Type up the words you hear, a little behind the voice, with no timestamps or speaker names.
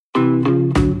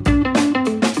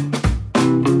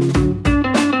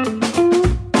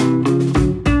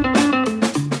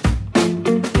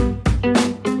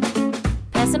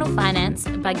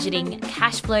budgeting,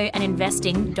 cash flow, and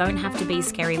investing don't have to be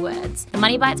scary words. The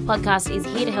Money Bites podcast is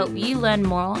here to help you learn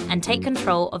more and take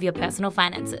control of your personal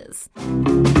finances.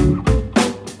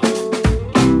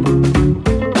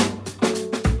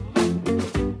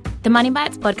 The Money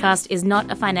Bites podcast is not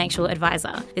a financial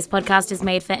advisor. This podcast is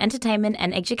made for entertainment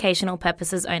and educational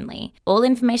purposes only. All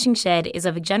information shared is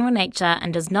of a general nature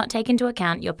and does not take into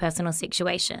account your personal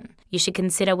situation. You should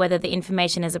consider whether the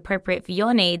information is appropriate for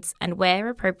your needs and, where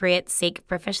appropriate, seek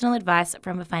professional advice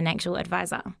from a financial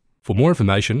advisor. For more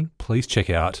information, please check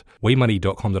out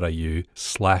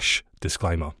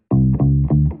wemoney.com.au/disclaimer.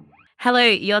 Hello,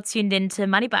 you're tuned in to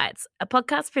Money Bites, a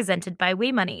podcast presented by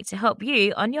WeMoney to help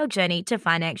you on your journey to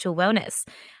financial wellness.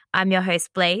 I'm your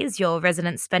host, Blaze, your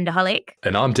resident spendaholic.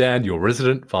 And I'm Dan, your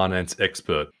resident finance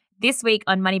expert. This week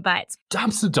on Money Bites,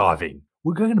 Dumpster diving.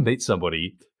 We're going to meet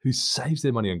somebody who saves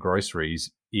their money on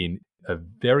groceries in a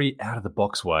very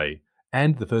out-of-the-box way,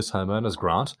 and the First Homeowners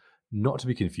Grant, not to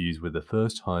be confused with the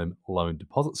First Home Loan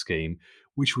Deposit Scheme,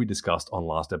 which we discussed on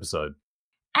last episode.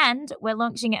 And we're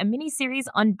launching a mini-series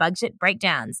on budget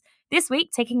breakdowns. This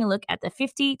week, taking a look at the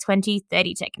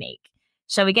 50-20-30 technique.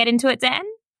 Shall we get into it, Dan?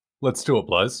 Let's do it,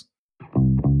 Blaze.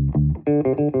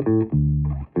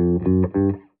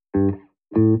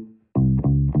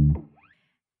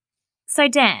 So,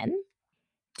 Dan,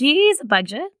 do you use a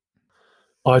budget?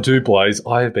 I do, Blaze.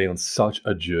 I have been on such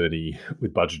a journey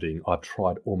with budgeting. I've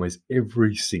tried almost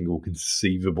every single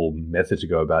conceivable method to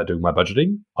go about doing my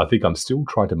budgeting. I think I'm still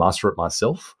trying to master it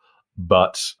myself.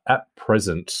 But at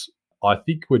present, I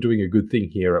think we're doing a good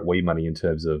thing here at WeMoney in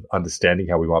terms of understanding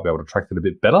how we might be able to track that a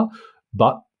bit better.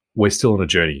 But we're still on a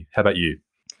journey. How about you?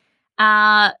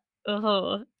 I've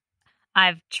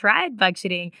tried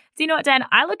budgeting. Do you know what, Dan?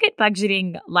 I look at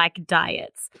budgeting like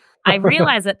diets. I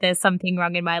realize that there's something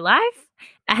wrong in my life.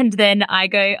 And then I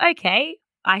go, okay,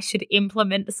 I should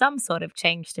implement some sort of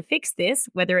change to fix this,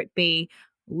 whether it be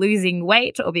losing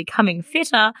weight or becoming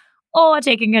fitter or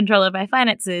taking control of my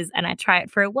finances. And I try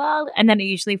it for a while and then I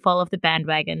usually fall off the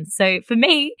bandwagon. So for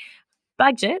me,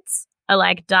 budgets are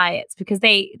like diets because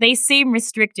they seem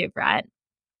restrictive, right?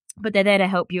 But they're there to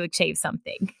help you achieve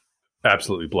something.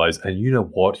 Absolutely, Blaze. And you know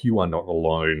what? You are not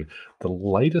alone. The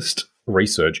latest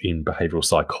research in behavioral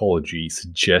psychology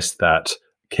suggests that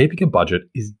keeping a budget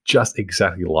is just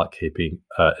exactly like keeping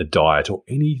a diet or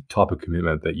any type of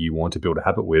commitment that you want to build a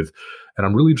habit with. And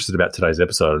I'm really interested about today's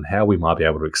episode and how we might be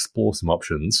able to explore some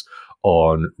options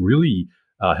on really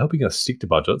helping us stick to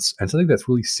budgets and something that's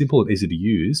really simple and easy to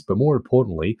use, but more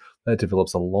importantly, that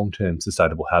develops a long-term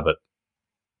sustainable habit.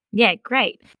 Yeah,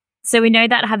 great. So we know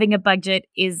that having a budget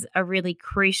is a really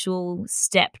crucial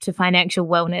step to financial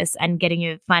wellness and getting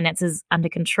your finances under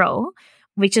control,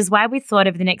 which is why we thought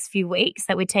over the next few weeks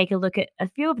that we'd take a look at a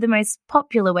few of the most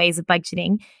popular ways of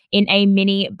budgeting in a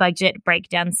mini budget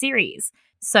breakdown series.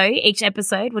 So each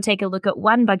episode will take a look at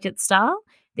one budget style,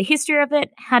 the history of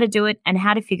it, how to do it, and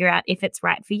how to figure out if it's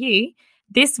right for you.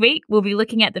 This week, we'll be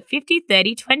looking at the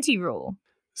 50-30-20 rule.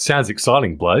 Sounds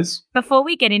exciting, Blaze. Before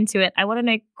we get into it, I want to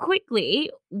know quickly,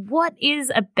 what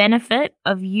is a benefit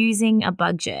of using a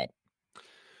budget?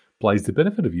 Blaze, the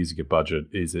benefit of using a budget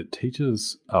is it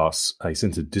teaches us a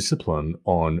sense of discipline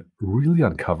on really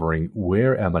uncovering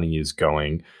where our money is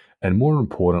going, and more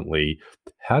importantly,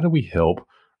 how do we help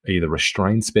either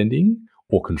restrain spending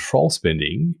or control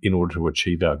spending in order to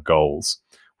achieve our goals.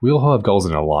 We all have goals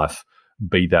in our life,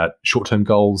 be that short-term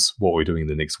goals, what we're doing in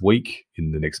the next week,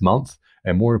 in the next month,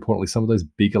 and more importantly, some of those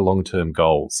bigger long-term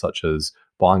goals, such as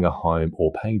buying a home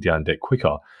or paying down debt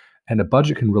quicker. And a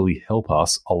budget can really help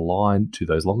us align to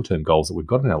those long-term goals that we've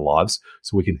got in our lives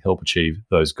so we can help achieve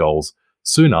those goals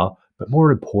sooner, but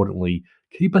more importantly,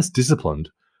 keep us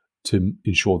disciplined to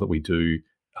ensure that we do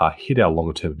hit our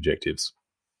longer-term objectives.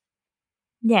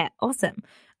 Yeah, awesome.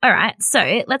 All right,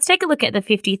 so let's take a look at the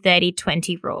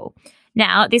 50-30-20 rule.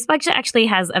 Now, this budget actually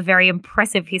has a very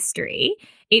impressive history.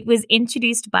 It was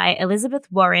introduced by Elizabeth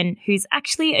Warren, who's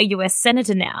actually a US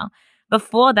Senator now.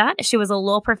 Before that, she was a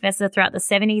law professor throughout the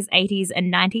 70s, 80s,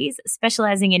 and 90s,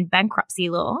 specializing in bankruptcy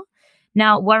law.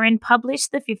 Now, Warren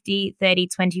published the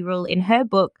 50-30-20 rule in her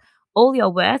book, All Your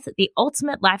Worth, The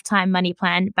Ultimate Lifetime Money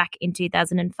Plan, back in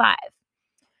 2005.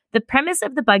 The premise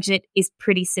of the budget is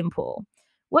pretty simple.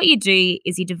 What you do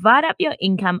is you divide up your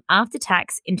income after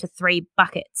tax into 3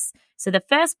 buckets. So the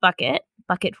first bucket,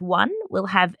 bucket 1, will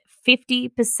have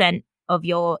 50% of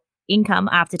your income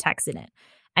after tax in it.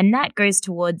 And that goes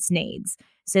towards needs.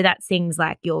 So that's things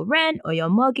like your rent or your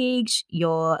mortgage,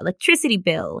 your electricity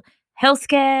bill,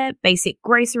 healthcare, basic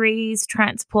groceries,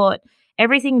 transport,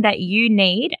 everything that you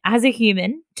need as a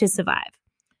human to survive.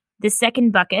 The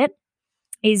second bucket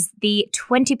is the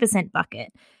 20%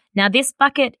 bucket. Now, this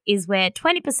bucket is where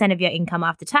 20% of your income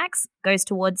after tax goes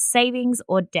towards savings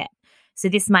or debt. So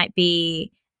this might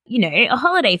be, a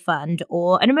holiday fund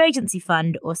or an emergency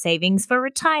fund or savings for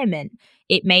retirement.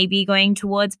 It may be going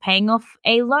towards paying off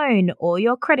a loan or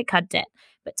your credit card debt.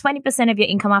 But 20% of your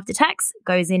income after tax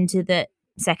goes into the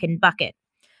second bucket.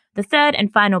 The third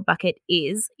and final bucket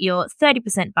is your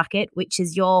 30% bucket, which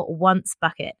is your wants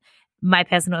bucket, my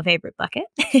personal favorite bucket.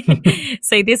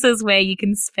 So this is where you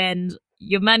can spend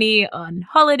your money on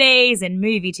holidays and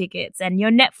movie tickets and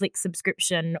your Netflix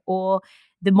subscription or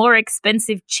the more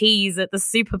expensive cheese at the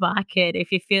supermarket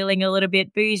if you're feeling a little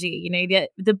bit bougie.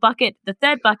 The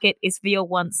third bucket is for your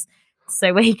wants,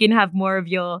 so where you can have more of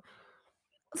your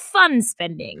fun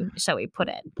spending, shall we put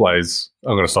it. Blaze,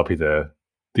 I'm going to stop you there.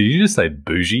 Did you just say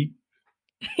bougie?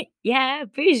 Yeah,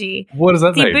 bougie. What does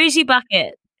that mean? The bougie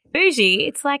bucket. Bougie,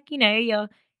 it's like, you're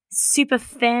super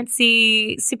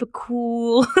fancy, super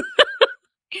cool.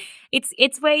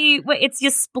 It's where it's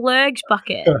your splurge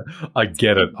bucket. I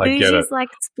get it. Bougie's like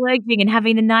splurging and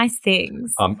having the nice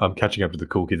things. I'm catching up to the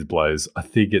cool kids, Blaze. I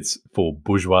think it's for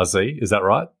bourgeoisie. Is that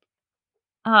right?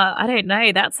 Oh, I don't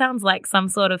know. That sounds like some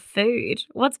sort of food.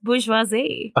 What's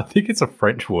bourgeoisie? I think it's a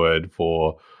French word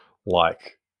for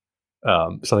like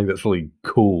something that's really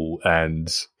cool and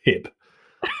hip.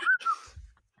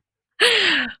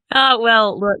 Oh,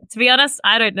 well, look, to be honest,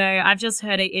 I don't know. I've just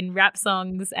heard it in rap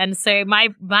songs, and so my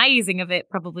using of it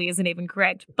probably isn't even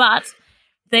correct. But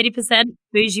 30%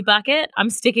 bougie bucket,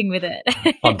 I'm sticking with it.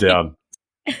 I'm down.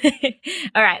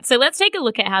 All right, so let's take a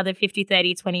look at how the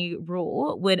 50-30-20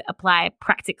 rule would apply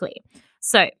practically.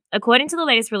 So, according to the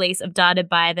latest release of data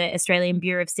by the Australian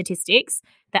Bureau of Statistics,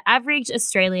 the average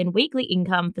Australian weekly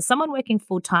income for someone working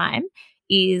full-time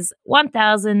is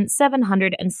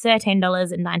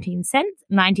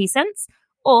 $1,713.90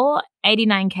 or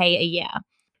 $89K a year.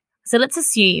 So let's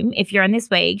assume if you're on this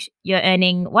wage, you're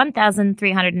earning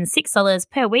 $1,306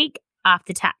 per week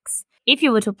after tax. If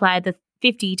you were to apply the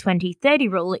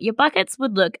 50-20-30 rule, your buckets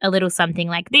would look a little something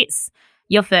like this.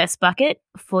 Your first bucket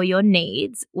for your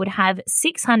needs would have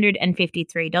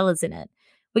 $653 in it,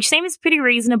 which seems pretty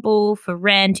reasonable for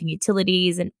rent and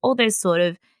utilities and all those sort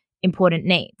of important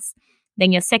needs.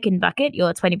 Then your second bucket,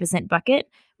 your 20% bucket,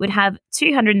 would have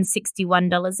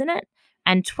 $261 in it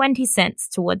and 20 cents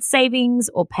towards savings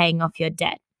or paying off your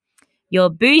debt. Your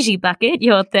bougie bucket,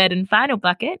 your third and final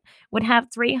bucket, would have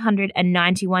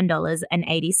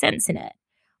 $391.80 in it,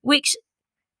 which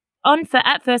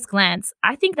at first glance,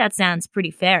 I think that sounds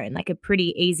pretty fair and like a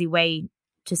pretty easy way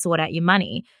to sort out your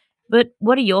money. But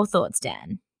what are your thoughts,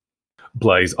 Dan?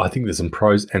 Blaze, I think there's some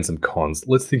pros and some cons.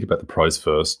 Let's think about the pros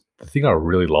first. The thing I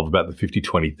really love about the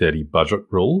 50-20-30 budget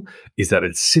rule is that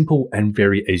it's simple and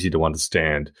very easy to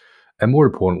understand. And more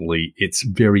importantly, it's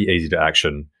very easy to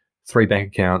action. 3 bank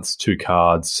accounts, 2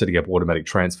 cards, setting up automatic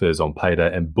transfers on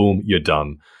payday, and boom, you're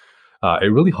done.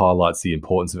 It really highlights the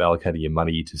importance of allocating your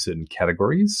money to certain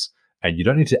categories. And you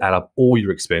don't need to add up all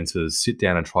your expenses, sit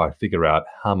down and try to figure out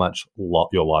how much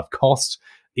your life costs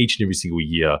each and every single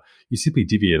year. You simply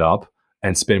divvy it up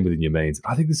and spend within your means.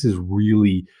 I think this is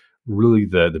really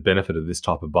the benefit of this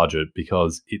type of budget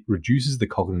because it reduces the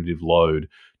cognitive load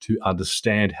to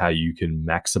understand how you can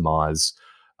maximize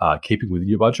keeping within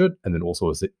your budget and then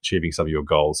also achieving some of your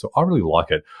goals. So I really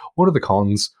like it. What are the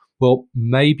cons? Well,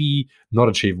 maybe not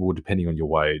achievable depending on your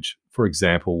wage. For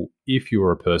example, if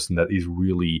you're a person that is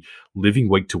really living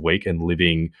week to week and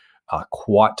living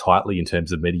quite tightly in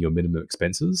terms of meeting your minimum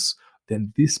expenses,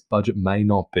 then this budget may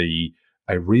not be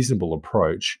a reasonable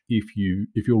approach if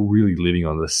you're really living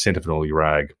on the cent of an oily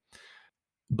rag.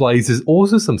 Blaze, there's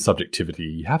also some subjectivity.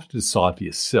 You have to decide for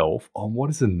yourself on what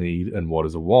is a need and what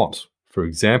is a want. For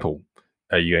example,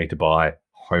 are you going to buy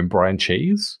home brand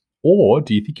cheese? Or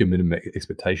do you think your minimum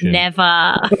expectation...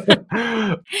 Never.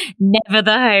 Never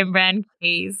the home brand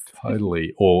cheese.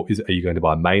 Totally. Or are you going to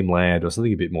buy mainland or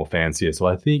something a bit more fancier? So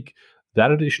I think that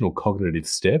additional cognitive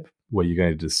step where you're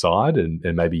going to decide and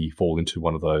maybe fall into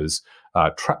one of those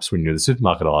traps when you're in the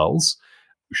supermarket aisles.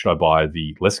 Should I buy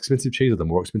the less expensive cheese or the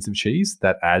more expensive cheese?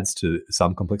 That adds to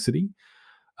some complexity.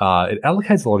 It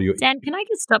allocates a lot of your... Dan, can I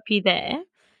just stop you there?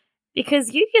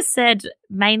 Because you just said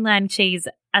mainland cheese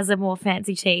as a more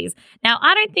fancy cheese. Now,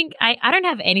 I don't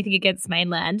have anything against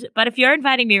mainland, but if you're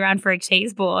inviting me around for a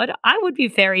cheese board, I would be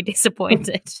very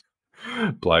disappointed.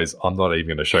 Blaze, I'm not even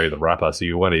going to show you the wrapper, so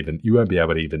you won't be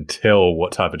able to even tell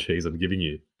what type of cheese I'm giving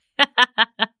you.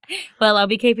 Well, I'll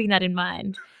be keeping that in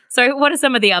mind. So what are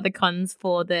some of the other cons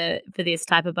for this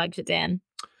type of budget, Dan?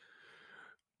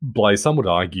 Blaze, some would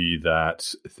argue that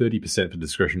 30% for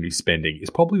discretionary spending is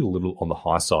probably a little on the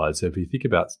high side. So if you think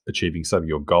about achieving some of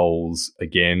your goals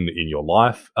again in your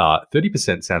life,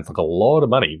 30% sounds like a lot of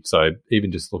money. So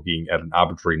even just looking at an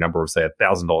arbitrary number of, say,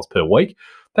 $1,000 per week,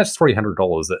 that's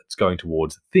 $300 that's going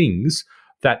towards things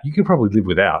that you can probably live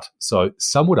without. So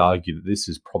some would argue that this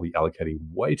is probably allocating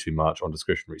way too much on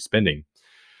discretionary spending.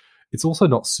 It's also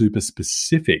not super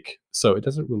specific, so it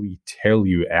doesn't really tell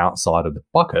you outside of the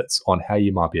buckets on how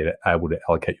you might be able to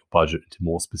allocate your budget into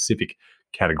more specific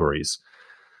categories.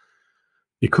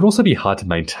 It could also be hard to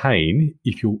maintain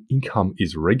if your income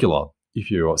is regular.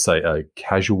 If you're, say, a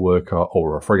casual worker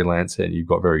or a freelancer and you've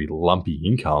got very lumpy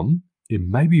income, it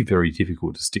may be very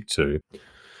difficult to stick to.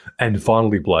 And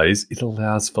finally, Blaze, it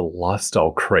allows for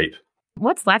lifestyle creep.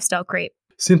 What's lifestyle creep?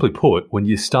 Simply put, when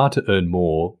you start to earn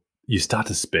more, you start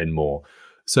to spend more.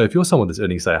 So if you're someone that's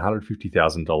earning, say,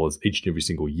 $150,000 each and every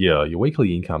single year, your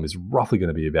weekly income is roughly going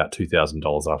to be about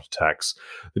 $2,000 after tax.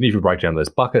 Then if you break down those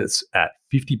buckets at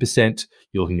 50%,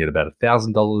 you're looking at about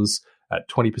 $1,000. At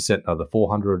 20%, another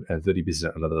 $400, and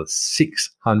 30%, another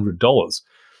 $600.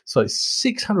 So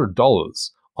 $600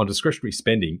 on discretionary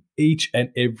spending each and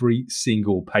every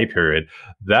single pay period.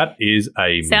 That is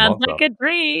a Sounds monster. like a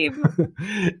dream.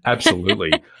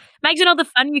 Absolutely. Imagine all the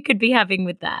fun you could be having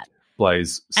with that.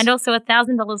 Blaze. And also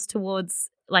 $1,000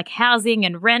 towards like housing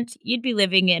and rent. You'd be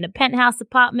living in a penthouse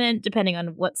apartment, depending on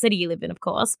what city you live in, of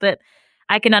course. But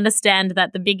I can understand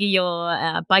that the bigger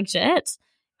your budget,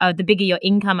 the bigger your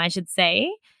income, I should say,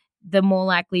 the more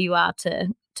likely you are to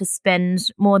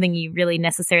spend more than you really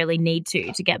necessarily need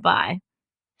to get by.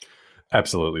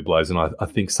 Absolutely, Blaze. And I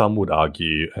think some would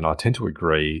argue, and I tend to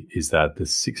agree, is that the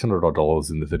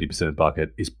 $600 in the 30%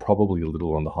 bucket is probably a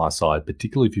little on the high side,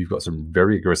 particularly if you've got some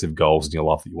very aggressive goals in your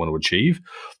life that you want to achieve.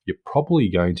 You're probably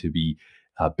going to be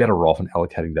better off in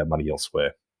allocating that money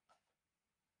elsewhere.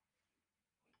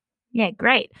 Yeah,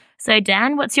 great. So,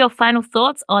 Dan, what's your final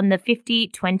thoughts on the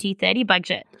 50-20-30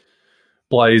 budget?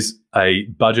 Blaze, a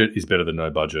budget is better than no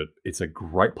budget. It's a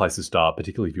great place to start,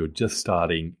 particularly if you're just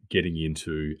starting getting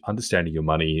into understanding your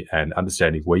money and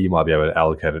understanding where you might be able to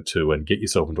allocate it to and get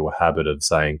yourself into a habit of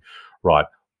saying, right,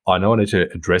 I know I need to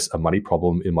address a money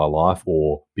problem in my life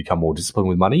or become more disciplined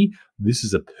with money. This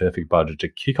is a perfect budget to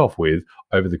kick off with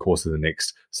over the course of the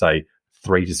next, say,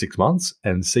 3 to 6 months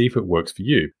and see if it works for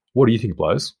you. What do you think,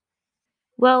 Blaze?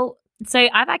 Well, so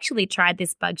I've actually tried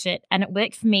this budget and it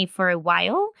worked for me for a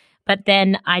while. But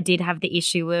then I did have the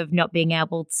issue of not being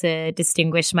able to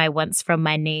distinguish my wants from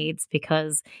my needs,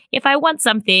 because if I want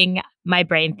something, my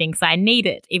brain thinks I need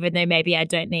it, even though maybe I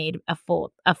don't need a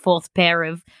fourth pair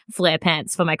of flare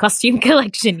pants for my costume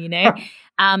collection, you know.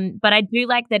 But I do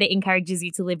like that it encourages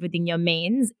you to live within your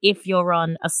means if you're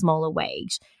on a smaller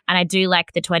wage. And I do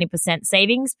like the 20%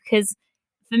 savings, because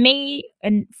for me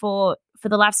and for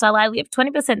the lifestyle I live,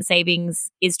 20% savings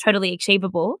is totally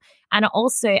achievable, and it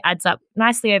also adds up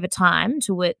nicely over time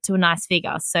to a nice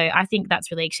figure. So I think that's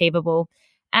really achievable.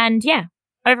 And yeah,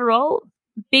 overall,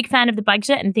 big fan of the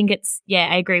budget and think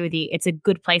I agree with you. It's a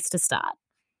good place to start.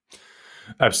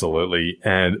 Absolutely.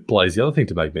 And Blaze, the other thing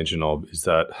to make mention of is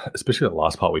that, especially that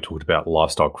last part we talked about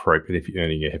lifestyle creep, and if you're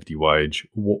earning a hefty wage,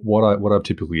 what I've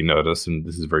typically noticed, and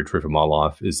this is very true for my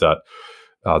life, is that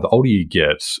the older you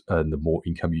get and the more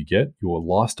income you get, your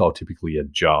lifestyle typically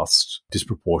adjusts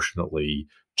disproportionately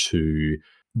to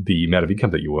the amount of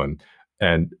income that you earn.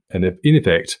 And if, in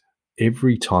effect,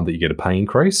 every time that you get a pay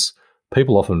increase,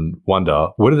 people often wonder,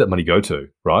 where did that money go to,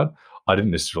 right? I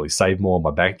didn't necessarily save more.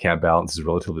 My bank account balance is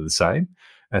relatively the same.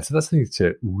 And so that's the thing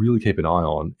to really keep an eye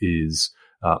on is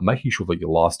making sure that your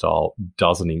lifestyle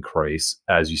doesn't increase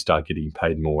as you start getting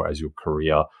paid more as your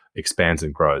career expands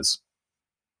and grows.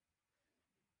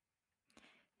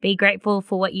 Be grateful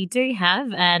for what you do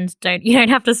have, and you don't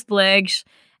have to splurge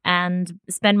and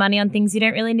spend money on things you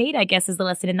don't really need, I guess, is the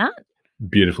lesson in that.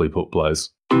 Beautifully put,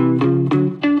 Blaze.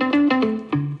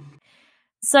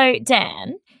 So,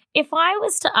 Dan, if I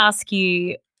was to ask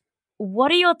you,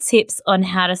 what are your tips on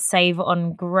how to save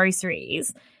on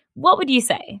groceries, what would you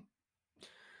say?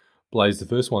 Blaze, the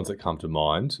first ones that come to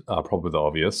mind are probably the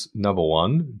obvious. Number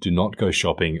one, do not go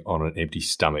shopping on an empty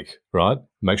stomach, right?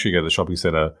 Make sure you go to the shopping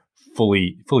centre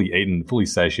fully eaten, fully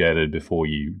satiated before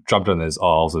you jump down those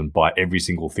aisles and buy every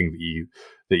single thing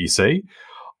that you see.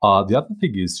 The other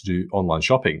thing is to do online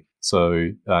shopping.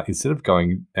 So instead of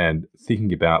going and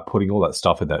thinking about putting all that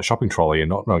stuff in that shopping trolley and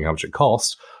not knowing how much it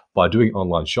costs, by doing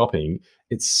online shopping,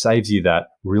 it saves you that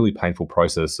really painful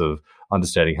process of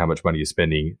understanding how much money you're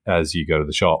spending as you go to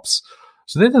the shops.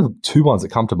 So they're the two ones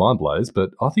that come to mind, Blaze, but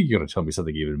I think you're going to tell me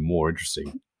something even more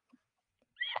interesting.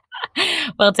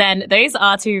 Well, Dan, those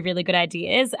are two really good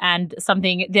ideas, and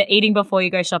something that eating before you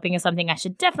go shopping is something I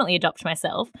should definitely adopt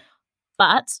myself.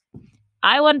 But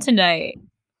I want to know,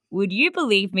 would you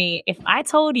believe me if I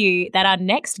told you that our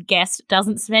next guest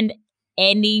doesn't spend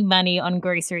any money on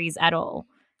groceries at all?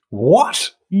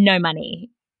 What? No money.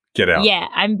 Get out. Yeah,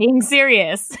 I'm being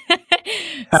serious. How is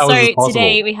this So possible?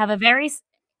 today we have a very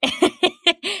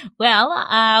well,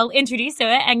 I'll introduce her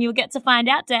and you'll get to find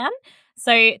out, Dan.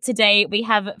 So today we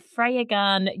have Freya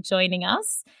Garn joining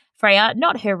us. Freya,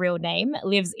 not her real name,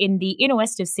 lives in the inner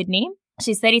west of Sydney.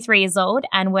 She's 33 years old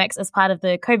and works as part of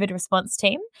the COVID response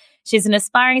team. She's an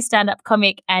aspiring stand-up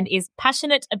comic and is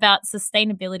passionate about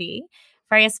sustainability.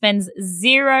 Freya spends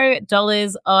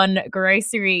 $0 on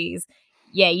groceries.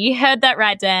 Yeah, you heard that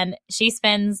right, Dan. She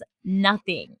spends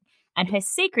nothing. And her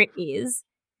secret is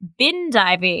bin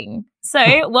diving.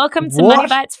 So, welcome to Money What?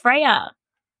 Bites, Freya.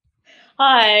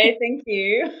 Hi, thank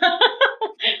you.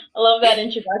 I love that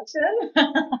introduction.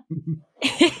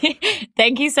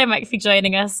 Thank you so much for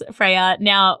joining us, Freya.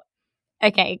 Now,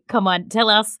 okay, come on, tell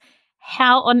us,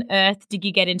 how on earth did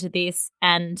you get into this?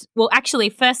 And, well, actually,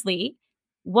 firstly,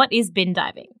 what is bin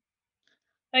diving?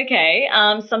 Okay,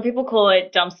 some people call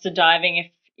it dumpster diving if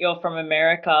you're from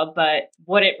America, but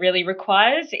what it really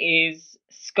requires is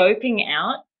scoping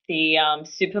out the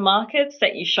supermarkets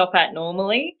that you shop at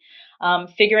normally,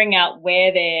 figuring out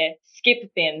where their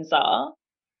skip bins are,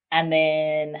 and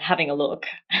then having a look.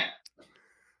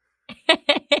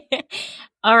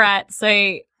 All right,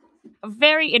 so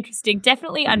very interesting,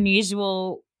 definitely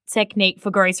unusual technique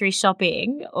for grocery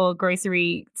shopping or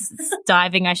grocery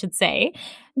diving, I should say.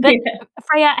 But Yeah.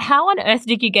 Freya, how on earth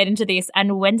did you get into this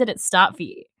and when did it start for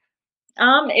you?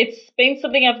 It's been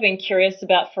something I've been curious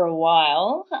about for a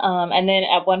while. And then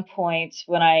at one point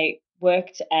when I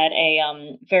worked at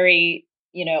a very,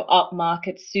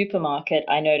 upmarket supermarket,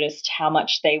 I noticed how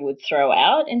much they would throw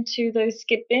out into those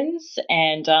skip bins.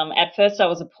 And at first I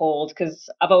was appalled because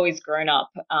I've always grown up,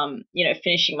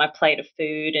 finishing my plate of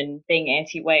food and being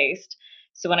anti-waste.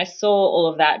 So when I saw all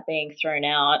of that being thrown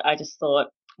out, I just thought,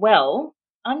 well,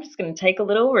 I'm just going to take a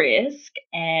little risk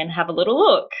and have a little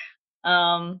look.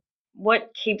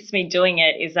 What keeps me doing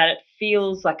it is that it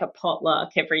feels like a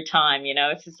potluck every time,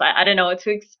 it's just like I don't know what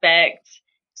to expect,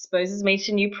 exposes me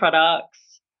to new products,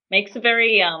 makes it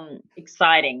very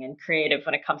exciting and creative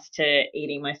when it comes to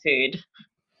eating my food.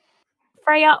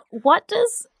 Freya, what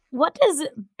does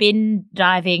bin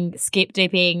diving, skip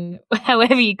dipping,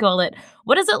 however you call it,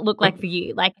 what does it look like for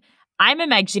you? Like, I'm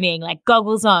imagining like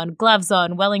goggles on, gloves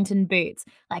on, Wellington boots.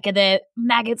 Like, are there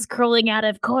maggots crawling out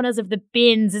of corners of the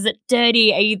bins? Is it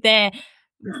dirty? Are you there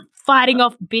fighting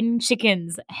off bin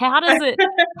chickens? How does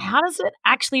it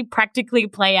actually practically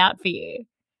play out for you?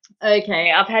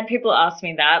 Okay, I've had people ask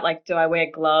me that, like, do I wear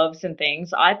gloves and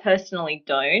things? I personally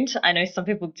don't. I know some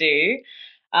people do.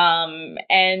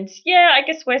 And yeah, I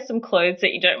guess wear some clothes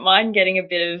that you don't mind getting a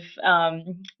bit of,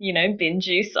 bin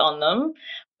juice on them.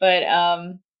 But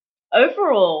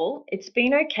overall, it's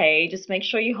been okay. Just make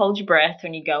sure you hold your breath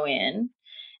when you go in.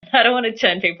 I don't want to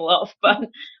turn people off, but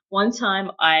one time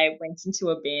I went into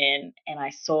a bin and I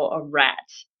saw a rat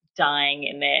dying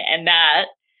in there, and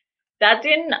that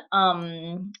didn't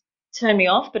turn me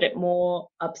off, but it more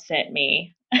upset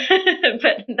me.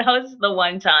 But that was the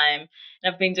one time,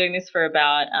 and I've been doing this for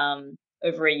about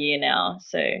over a year now,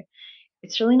 so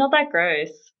it's really not that gross.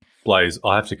 Blaze,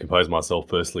 I have to compose myself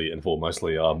firstly and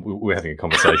foremostly. We were having a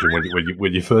conversation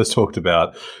when you first talked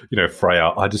about,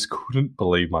 Freya. I just couldn't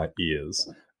believe my ears.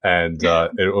 And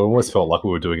it almost felt like we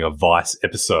were doing a Vice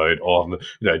episode on,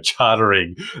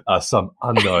 chartering some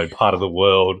unknown part of the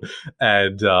world.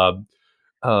 And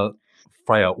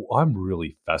Freya, I'm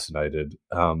really fascinated.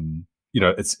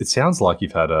 It sounds like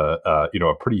you've had a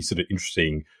pretty sort of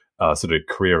interesting sort of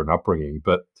career and upbringing.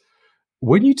 But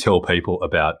when you tell people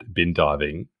about bin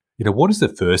diving, what is the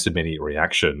first immediate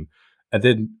reaction, and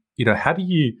then how do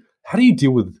you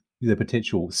deal with the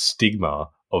potential stigma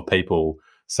of people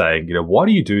saying, why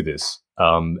do you do this,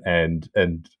 and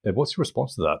what's your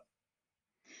response to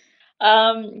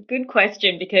that? Good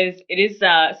question, because it is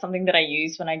something that I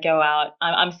use when I go out.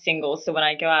 I'm single, so when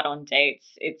I go out on dates,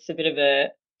 it's a bit of a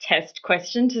test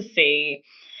question to see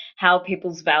how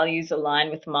people's values align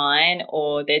with mine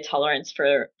or their tolerance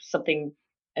for something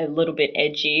a little bit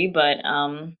edgy. But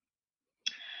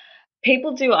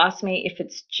people do ask me if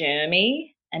it's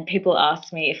germy, and people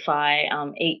ask me if I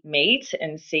eat meat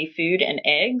and seafood and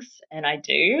eggs, and I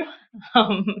do.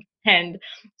 Um, and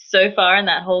so far in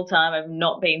that whole time, I've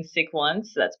not been sick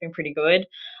once. So that's been pretty good.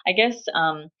 I guess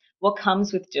what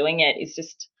comes with doing it is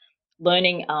just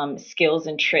learning skills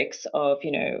and tricks of,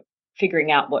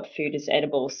 figuring out what food is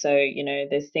edible. So,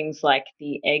 there's things like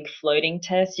the egg floating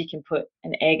test. You can put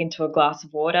an egg into a glass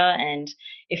of water, and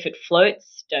if it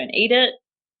floats, don't eat it.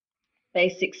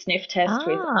 Basic sniff test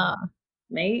with Ah.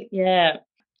 meat. Yeah.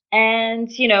 And,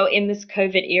 in this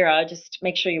COVID era, just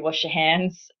make sure you wash your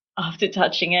hands after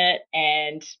touching it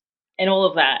and all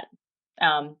of that.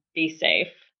 Be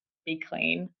safe, be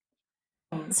clean.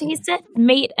 So you said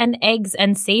meat and eggs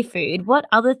and seafood. What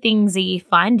other things are you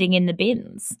finding in the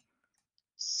bins?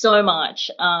 So much.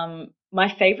 My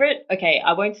favorite, okay,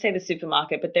 I won't say the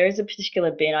supermarket, but there is a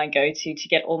particular bin I go to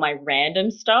get all my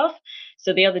random stuff.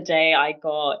 So the other day I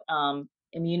got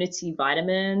immunity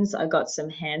vitamins, I got some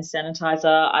hand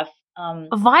sanitizer, I've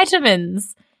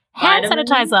Vitamins, hand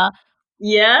vitamins. sanitizer.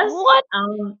 Yes. What?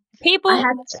 I People,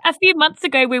 had a few months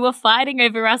ago, we were fighting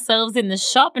over ourselves in the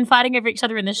shop and fighting over each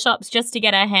other in the shops just to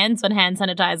get our hands on hand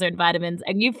sanitizer and vitamins,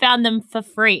 and you found them for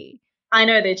free. I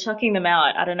know they're chucking them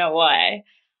out. I don't know why.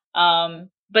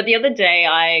 But the other day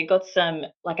I got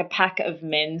like a pack of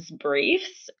men's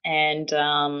briefs, and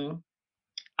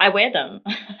I wear them.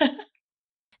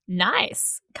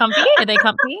 Nice. Comfy? Are they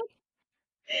comfy?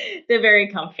 They're very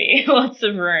comfy. Lots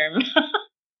of room.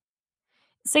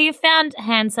 So you found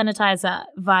hand sanitizer,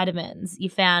 vitamins, you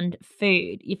found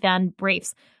food, you found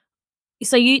briefs.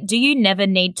 So do you never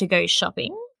need to go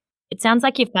shopping? It sounds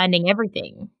like you're finding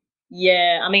everything.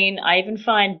 Yeah, I mean, I even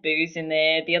find booze in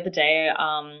there. The other day,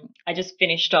 I just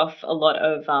finished off a lot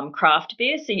of craft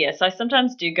beer. So yes, I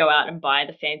sometimes do go out and buy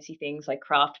the fancy things like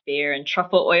craft beer and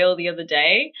truffle oil the other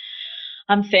day.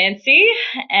 I'm fancy.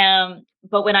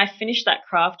 But when I finished that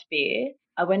craft beer,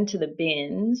 I went to the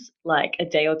bins like a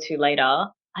day or two later.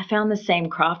 I found the same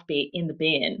craft beer in the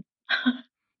bin.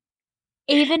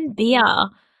 Even beer.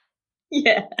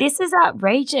 Yeah. This is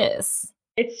outrageous.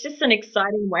 It's just an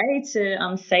exciting way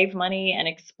to save money and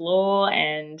explore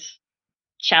and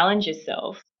challenge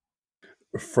yourself.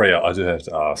 Freya, I do have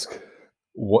to ask,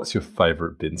 what's your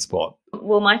favourite bin spot?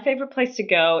 Well, my favorite place to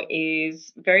go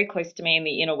is very close to me in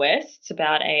the inner west. It's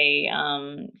about a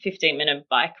 15-minute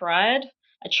bike ride.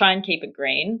 I try and keep it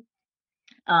green.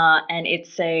 And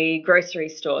it's a grocery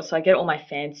store. So I get all my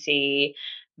fancy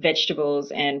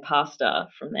vegetables and pasta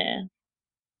from there.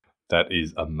 That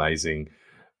is amazing.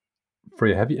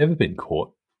 Freya, have you ever been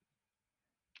caught?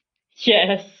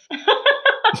 Yes.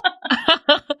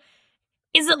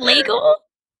 Is it legal?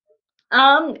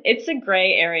 It's a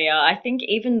grey area. I think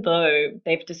even though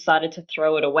they've decided to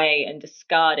throw it away and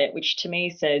discard it, which to me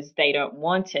says they don't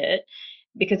want it,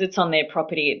 because it's on their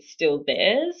property, it's still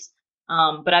theirs.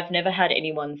 But I've never had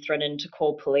anyone threaten to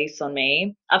call police on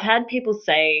me. I've had people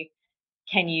say,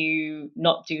 can you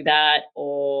not do that?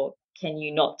 Or can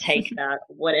you not take that?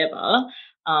 Whatever.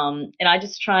 And I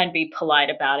just try and be polite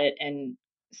about it and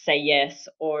say yes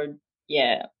or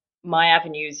yeah. My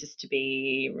avenue is just to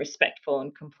be respectful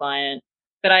and compliant.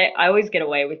 But I always get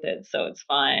away with it, so it's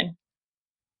fine.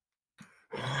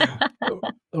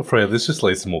 Freya, this just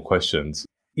leads to more questions.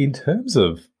 In terms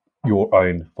of your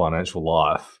own financial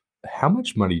life, how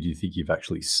much money do you think you've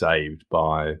actually saved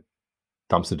by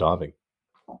dumpster diving?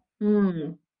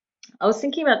 Hmm. I was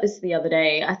thinking about this the other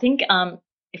day. I think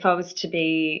if I was to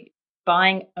be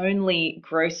buying only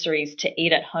groceries to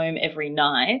eat at home every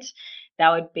night,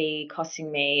 that would be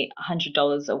costing me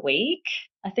 $100 a week,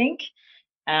 I think.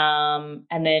 And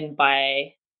then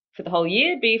for the whole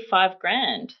year, it'd be 5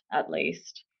 grand at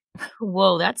least.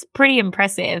 Whoa, that's pretty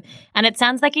impressive. And it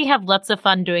sounds like you have lots of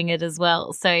fun doing it as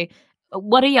well. So,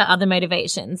 what are your other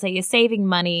motivations? So, you're saving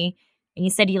money and you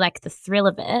said you like the thrill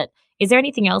of it. Is there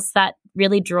anything else that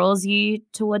really draws you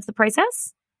towards the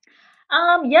process?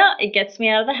 Yeah, it gets me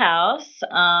out of the house.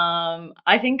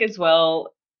 I think as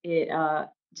well, it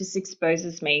just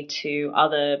exposes me to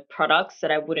other products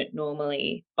that I wouldn't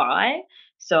normally buy.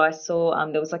 So I saw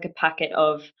there was like a packet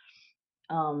of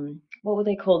what were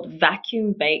they called?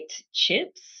 Vacuum baked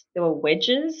chips. They were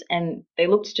wedges and they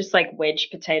looked just like wedge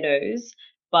potatoes,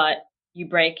 but you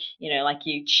break, like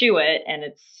you chew it and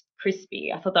it's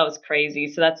crispy. I thought that was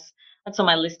crazy. So that's on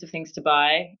my list of things to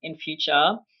buy in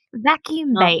future.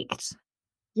 Vacuum Um, baked.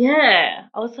 yeah,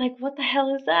 I was like, what the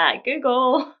hell is that?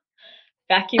 Google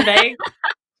vacuum bake.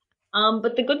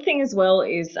 But the good thing as well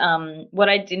is what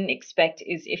I didn't expect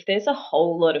is if there's a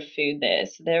whole lot of food there.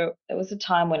 So there was a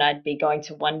time when I'd be going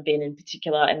to one bin in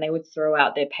particular and they would throw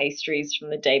out their pastries from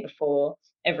the day before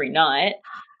every night.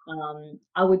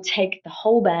 I would take the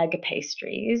whole bag of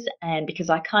pastries and because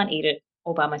I can't eat it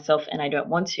all by myself and I don't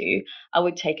want to, I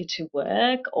would take it to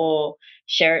work or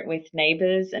share it with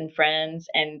neighbors and friends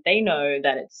and they know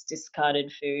that it's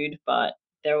discarded food, but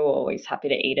they're always happy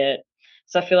to eat it.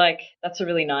 So I feel like that's a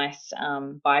really nice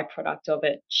byproduct of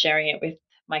it, sharing it with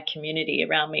my community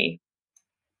around me.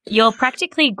 You're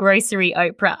practically grocery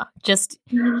Oprah, just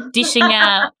dishing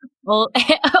out all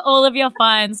all of your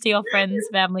finds to your friends,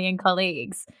 family, and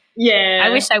colleagues. Yeah.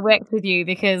 I wish I worked with you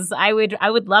because I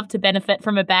would love to benefit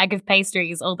from a bag of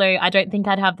pastries, although I don't think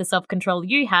I'd have the self-control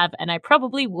you have, and I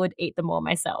probably would eat them all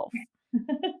myself.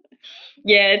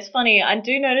 Yeah, it's funny. I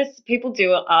do notice people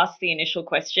do ask the initial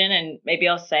question, and maybe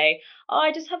I'll say, "Oh,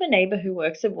 I just have a neighbor who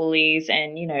works at Woolies,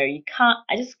 and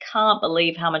I just can't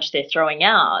believe how much they're throwing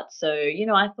out. So,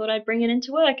 I thought I'd bring it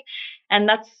into work." And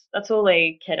that's all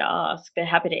they care to ask. They're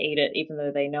happy to eat it, even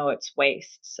though they know it's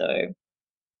waste. So,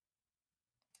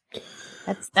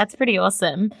 That's pretty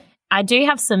awesome. I do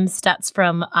have some stats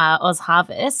from Oz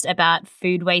Harvest about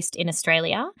food waste in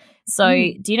Australia. So,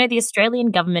 do you know the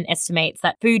Australian government estimates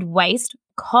that food waste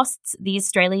costs the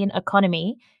Australian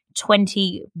economy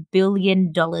 $20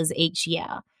 billion each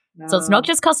year? So it's not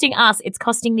just costing us, it's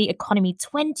costing the economy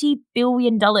 $20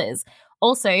 billion.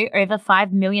 Also, over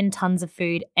 5 million tons of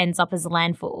food ends up as a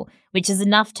landfill, which is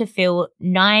enough to fill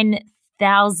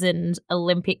 9,000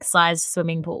 Olympic-sized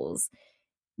swimming pools,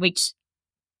 which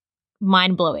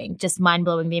mind-blowing, just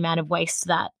mind-blowing the amount of waste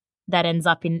that ends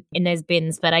up in those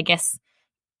bins. But I guess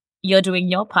you're doing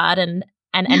your part and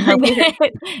helping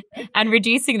and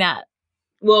reducing that.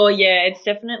 Well, yeah, it's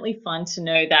definitely fun to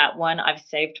know that one, I've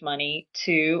saved money.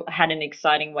 Two, I had an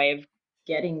exciting way of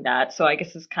getting that. So I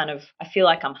guess it's I feel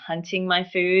like I'm hunting my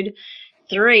food.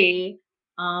 Three,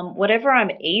 whatever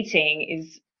I'm eating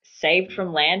is saved from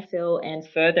landfill and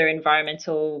further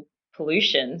environmental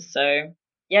pollution. So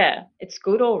yeah, it's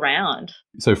good all round.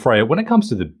 So Freya, when it comes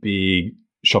to the big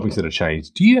shopping centre chains,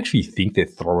 do you actually think they're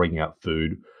throwing out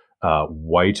food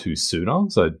way too sooner?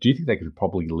 So do you think they could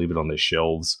probably leave it on their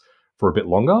shelves for a bit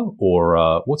longer,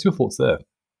 or what's your thoughts there?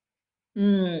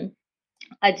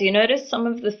 I do notice some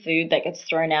of the food that gets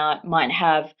thrown out might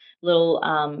have little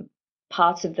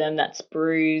parts of them that's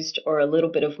bruised or a little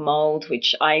bit of mold,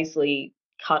 which I easily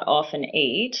cut off and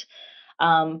eat.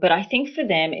 But I think for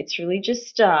them, it's really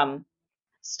just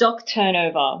stock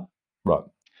turnover. Right.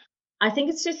 I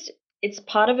think it's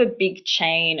part of a big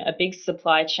chain, a big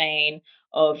supply chain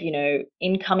of,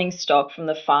 incoming stock from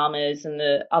the farmers and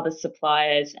the other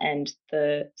suppliers and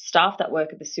the staff that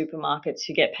work at the supermarkets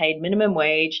who get paid minimum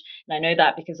wage. And I know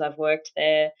that because I've worked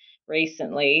there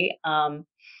recently.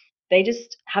 They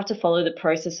just have to follow the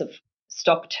process of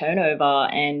stock turnover.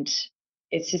 And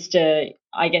it's just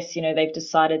I guess, they've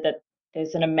decided that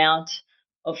there's an amount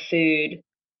of food,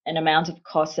 an amount of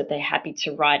cost that they're happy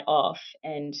to write off.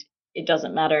 And it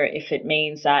doesn't matter if it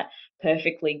means that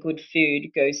perfectly good food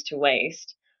goes to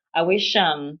waste. I wish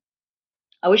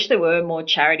there were more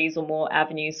charities or more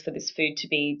avenues for this food to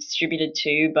be distributed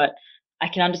to, but I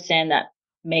can understand that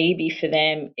maybe for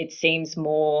them it seems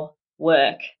more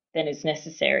work than is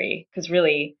necessary because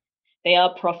really they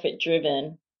are profit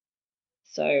driven.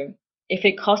 So if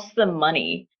it costs them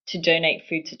money to donate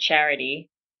food to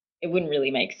charity, it wouldn't really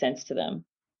make sense to them.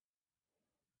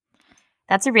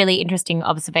 That's a really interesting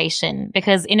observation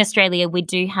because in Australia, we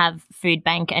do have Food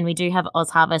Bank and we do have Oz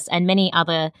Harvest and many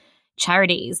other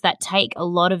charities that take a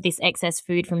lot of this excess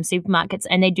food from supermarkets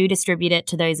and they do distribute it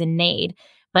to those in need.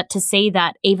 But to see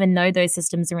that even though those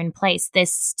systems are in place,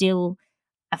 there's still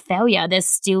a failure, there's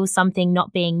still something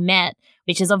not being met,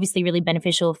 which is obviously really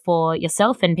beneficial for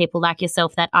yourself and people like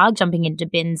yourself that are jumping into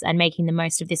bins and making the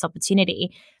most of this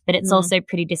opportunity. But it's also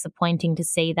pretty disappointing to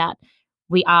see that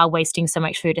we are wasting so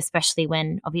much food, especially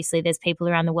when obviously there's people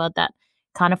around the world that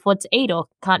can't afford to eat or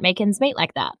can't make ends meet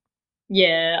like that.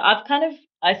 Yeah,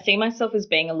 I see myself as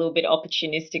being a little bit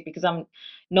opportunistic because I'm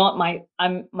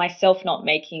myself not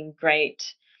making great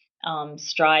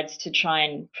strides to try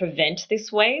and prevent this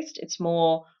waste. It's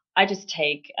more I just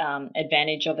take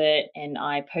advantage of it and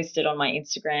I post it on my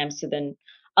Instagram so then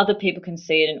other people can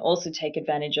see it and also take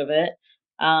advantage of it.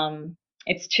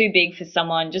 It's too big for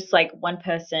someone, just like one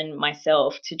person,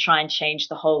 myself, to try and change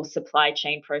the whole supply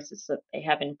chain process that they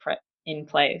have in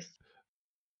place.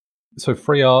 So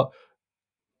Freya,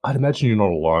 I'd imagine you're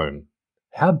not alone.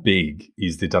 How big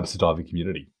is the dumpster diving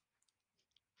community?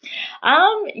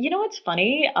 What's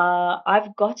funny?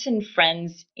 I've gotten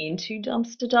friends into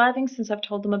dumpster diving since I've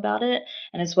told them about it.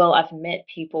 And as well, I've met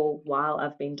people while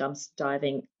I've been dumpster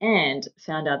diving and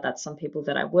found out that some people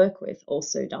that I work with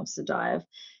also dumpster dive.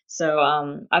 So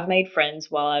I've made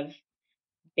friends while I've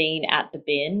been at the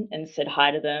bin and said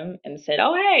hi to them and said,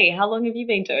 "Oh, hey, how long have you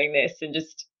been doing this?" And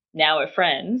just now we're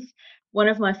friends. One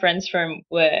of my friends from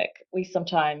work, we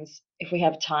sometimes, if we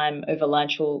have time over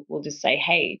lunch, we'll just say,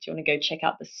 "Hey, do you want to go check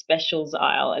out the specials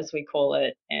aisle," as we call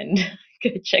it, and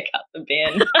go check out the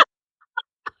bin.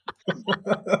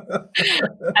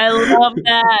 I love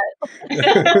that.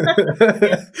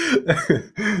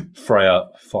 Freya,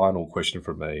 final question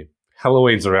from me.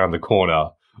 Halloween's around the corner.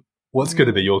 What's going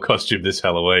to be your costume this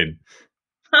Halloween?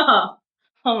 Oh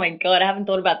my God, I haven't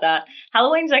thought about that.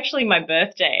 Halloween's actually my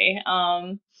birthday.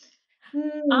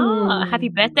 Happy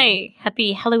birthday.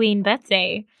 Happy Halloween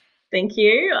birthday. Thank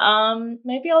you.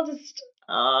 Maybe I'll just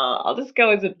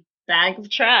go as a bag of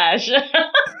trash.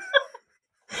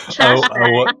 Trash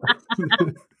bag.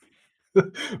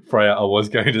 Freya, I was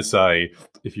going to say,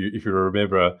 if you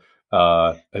remember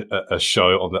a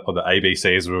show on the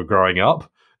ABC as we were growing up,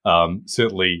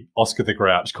 certainly Oscar the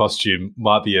Grouch costume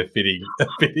might be a fitting.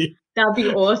 That'd be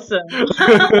awesome. You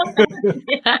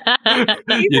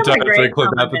don't have to include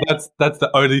that, but that's the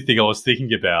only thing I was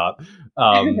thinking about.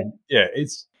 Yeah,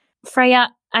 it's Freya,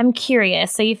 I'm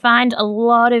curious. So you find a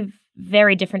lot of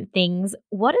very different things.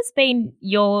 What has been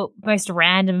your most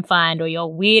random find or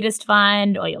your weirdest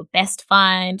find or your best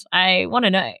find? I want to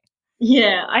know.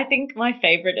 Yeah, I think my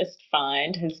favoriteest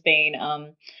find has been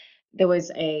there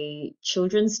was a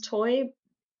children's toy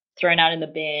thrown out in the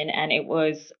bin, and it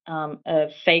was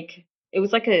it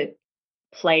was like a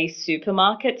play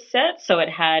supermarket set. So it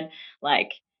had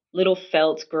like little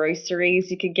felt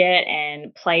groceries you could get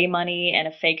and play money and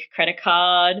a fake credit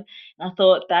card. And I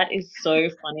thought that is so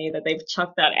funny that they've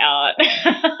chucked that out.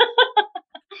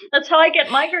 That's how I get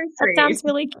my groceries. That sounds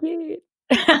really cute.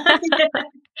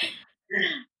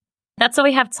 That's all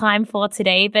we have time for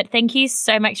today, but thank you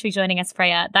so much for joining us,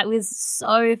 Freya. That was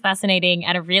so fascinating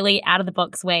and a really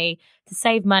out-of-the-box way to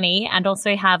save money and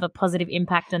also have a positive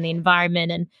impact on the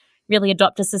environment and really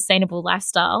adopt a sustainable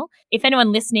lifestyle. If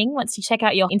anyone listening wants to check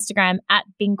out your Instagram at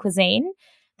Bing Cuisine,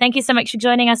 thank you so much for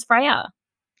joining us, Freya.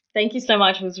 Thank you so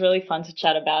much. It was really fun to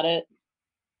chat about it.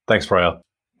 Thanks, Freya.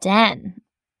 Dan,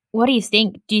 what do you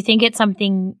think? Do you think it's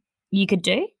something you could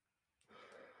do?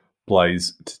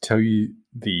 Blaze, to tell you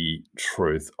the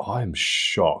truth, I'm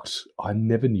shocked. I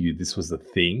never knew this was a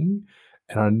thing,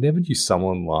 and I never knew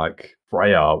someone like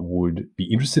Freya would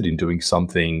be interested in doing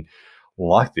something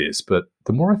like this. But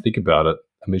the more I think about it,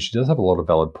 I mean, she does have a lot of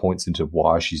valid points into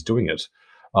why she's doing it.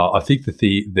 I think that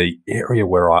the area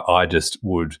where I just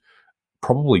would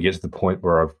probably get to the point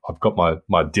where I've got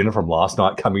my dinner from last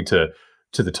night coming to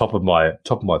the top of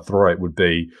my throat would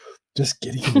be just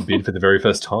getting in the bin for the very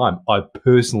first time. I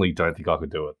personally don't think I could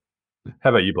do it. How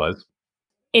about you, Blaze?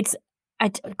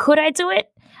 Could I do it?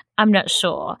 I'm not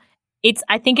sure.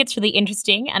 I think it's really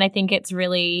interesting, and I think it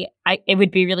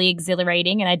would be really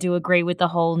exhilarating, and I do agree with the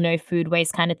whole no food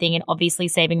waste kind of thing, and obviously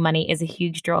saving money is a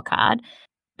huge draw card.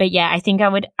 But yeah, I think I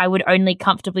would only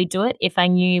comfortably do it if I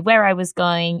knew where I was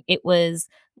going, it was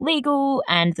legal,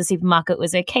 and the supermarket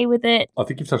was okay with it. I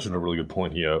think you've touched on a really good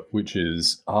point here, which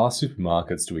is, are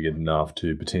supermarkets doing enough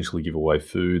to potentially give away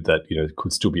food that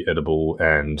could still be edible,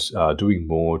 and doing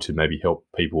more to maybe help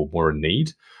people more in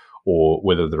need, or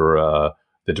whether they're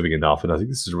doing enough? And I think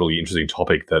this is a really interesting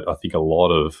topic that I think a lot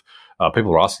of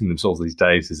people are asking themselves these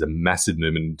days. There's a massive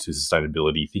movement to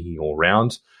sustainability thinking all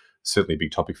around. Certainly a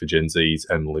big topic for Gen Zs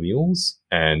and millennials.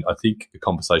 And I think a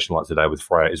conversation like today with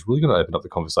Freya is really going to open up the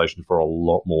conversation for a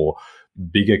lot more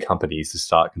bigger companies to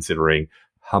start considering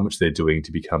how much they're doing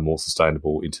to become more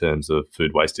sustainable in terms of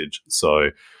food wastage.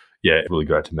 So yeah, really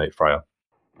great to meet Freya.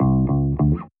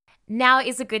 Now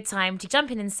is a good time to jump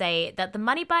in and say that the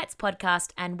Money Bites podcast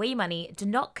and We Money do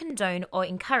not condone or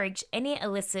encourage any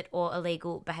illicit or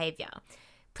illegal behaviour.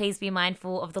 Please be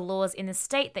mindful of the laws in the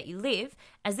state that you live,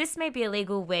 as this may be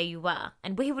illegal where you are,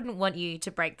 and we wouldn't want you to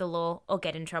break the law or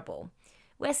get in trouble.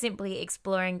 We're simply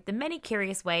exploring the many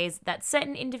curious ways that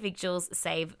certain individuals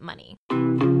save money.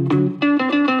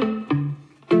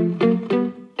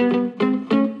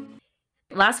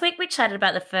 Last week we chatted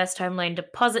about the first home loan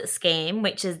deposit scheme,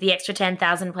 which is the extra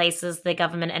 10,000 places the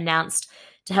government announced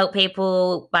to help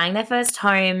people buying their first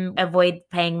home avoid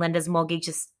paying lenders'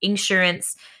 mortgages,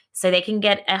 insurance, so they can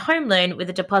get a home loan with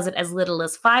a deposit as little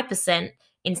as 5%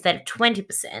 instead of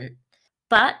 20%.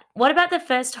 But what about the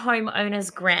first home owner's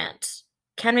grant?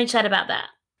 Can we chat about that?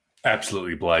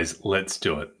 Absolutely, Blaze. Let's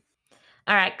do it.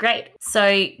 All right, great.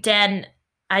 So, Dan,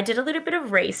 I did a little bit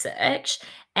of research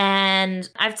and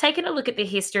I've taken a look at the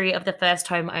history of the first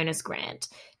home owner's grant.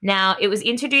 Now, it was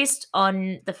introduced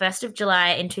on the 1st of July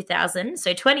in 2000,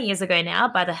 so 20 years ago now,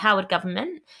 by the Howard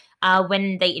government,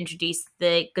 when they introduced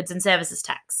the goods and services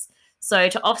tax. So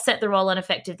to offset the roll-on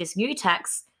effect of this new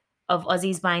tax of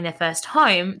Aussies buying their first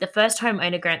home, the first home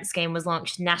owner grant scheme was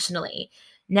launched nationally.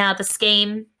 Now, the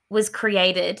scheme was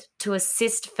created to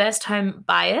assist first home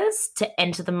buyers to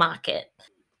enter the market.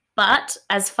 But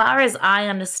as far as I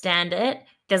understand it,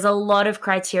 There's a lot of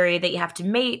criteria that you have to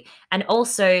meet. And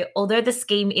also, although the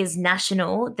scheme is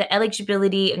national, the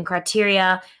eligibility and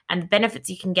criteria and the benefits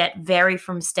you can get vary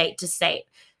from state to state.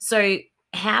 So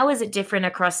how is it different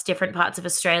across different parts of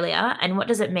Australia? And what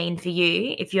does it mean for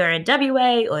you if you're in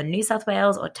WA or New South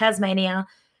Wales or Tasmania?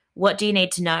 What do you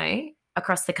need to know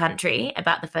across the country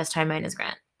about the First Homeowners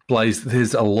Grant? Blaze,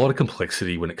 there's a lot of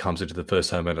complexity when it comes into the First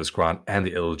Homeowners Grant and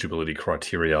the eligibility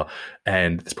criteria,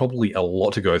 and there's probably a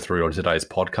lot to go through on today's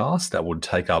podcast that would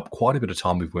take up quite a bit of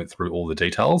time. We've went through all the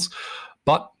details,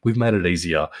 but we've made it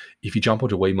easier. If you jump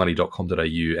onto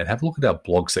wemoney.com.au and have a look at our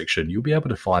blog section, you'll be able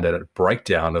to find out a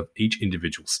breakdown of each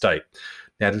individual state.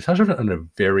 Now, to touch on it on a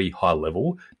very high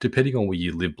level, depending on where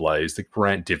you live, Blaze, the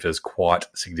grant differs quite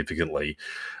significantly.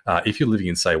 If you're living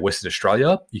in, say, Western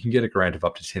Australia, you can get a grant of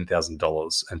up to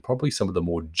 $10,000. And probably some of the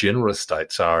more generous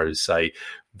states are, say,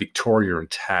 Victoria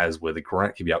and Tas, where the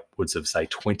grant can be upwards of, say,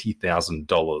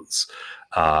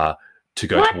 $20,000 to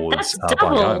go towards buying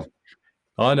a home.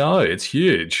 I know, it's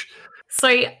huge.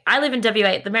 So I live in WA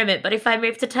at the moment, but if I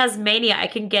move to Tasmania, I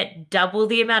can get double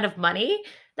the amount of money?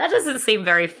 That doesn't seem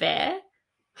very fair.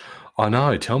 I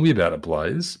know, tell me about it,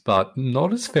 Blaze, but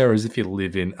not as fair as if you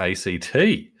live in ACT.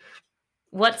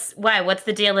 What's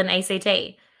the deal in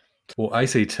ACT? Well,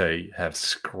 ACT have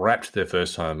scrapped their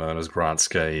First Homeowners Grant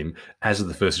scheme as of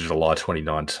the 1st of July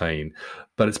 2019,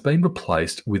 but it's been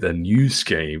replaced with a new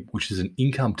scheme, which is an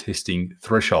income testing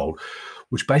threshold,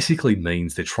 which basically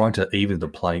means they're trying to even the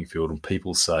playing field on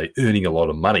people, say, earning a lot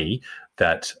of money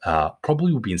that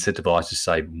probably will be incentivized to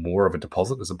save more of a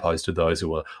deposit as opposed to those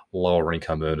who are lower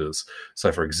income earners.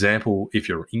 So, for example, if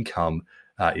your income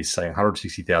is, say,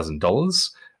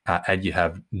 $160,000 and you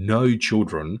have no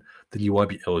children, then you won't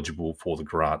be eligible for the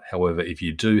grant. However, if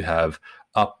you do have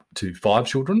up to 5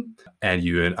 children and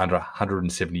you earn under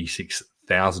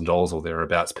 $176,000 or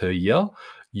thereabouts per year,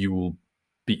 you will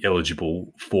be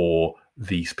eligible for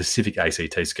the specific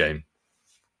ACT scheme.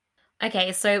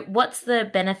 Okay, so what's the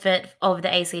benefit of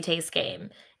the ACT scheme?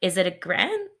 Is it a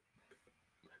grant?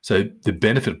 So the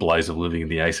benefit, Blaze, of living in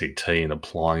the ACT and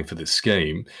applying for this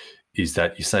scheme is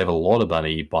that you save a lot of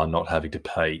money by not having to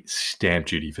pay stamp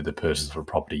duty for the purchase of a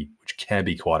property, which can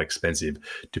be quite expensive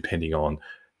depending on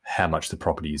how much the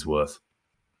property is worth.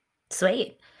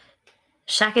 Sweet.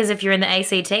 Shackers, if you're in the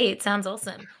ACT, it sounds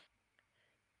awesome.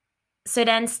 So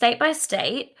Dan, state by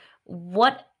state,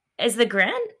 what is the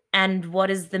grant and what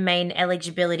is the main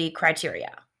eligibility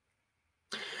criteria?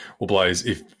 Well, Blaze,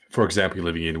 if, for example, you're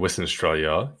living in Western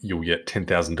Australia, you'll get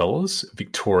 $10,000,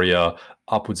 Victoria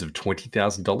upwards of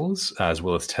 $20,000, as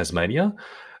well as Tasmania,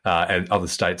 and other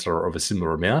states are of a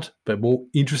similar amount. But more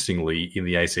interestingly, in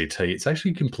the ACT, it's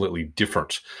actually completely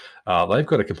different. They've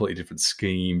got a completely different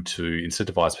scheme to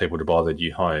incentivize people to buy their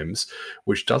new homes,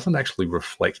 which doesn't actually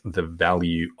reflect the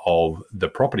value of the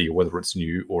property, whether it's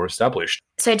new or established.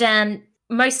 So Dan,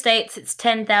 most states it's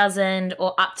 $10,000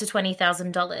 or up to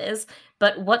 $20,000,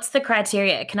 but what's the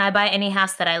criteria? Can I buy any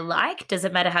house that I like? Does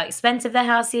it matter how expensive the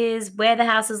house is, where the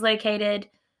house is located?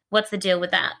 What's the deal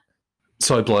with that?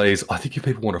 So, Blaze, I think if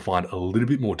people want to find a little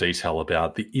bit more detail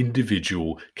about the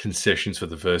individual concessions for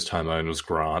the First Homeowners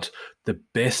Grant, the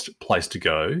best place to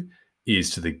go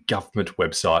is to the government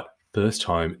website,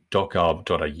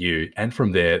 firsthome.gov.au, and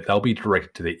from there they'll be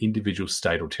directed to their individual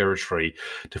state or territory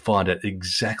to find out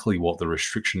exactly what the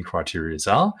restriction criteria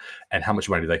are and how much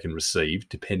money they can receive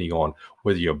depending on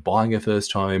whether you're buying a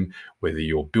first home, whether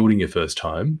you're building your first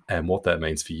home, and what that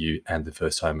means for you and the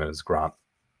First Homeowners Grant.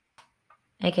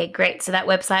 Okay, great. So that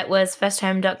website was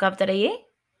firsthome.gov.au?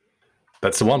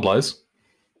 That's the one, Blaze.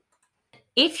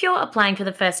 If you're applying for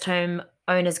the First Home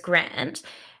Owners Grant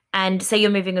and say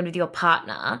you're moving in with your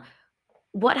partner,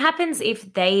 what happens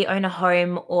if they own a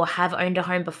home or have owned a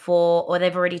home before or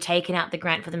they've already taken out the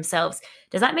grant for themselves?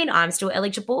 Does that mean I'm still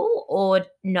eligible or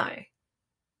no?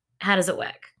 How does it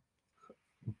work?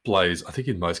 Blaze, I think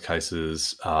in most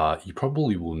cases, you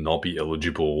probably will not be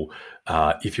eligible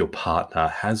if your partner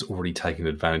has already taken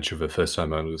advantage of a first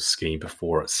homeowners scheme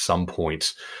before at some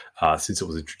point since it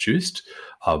was introduced.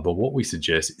 But what we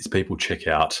suggest is people check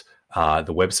out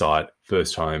the website,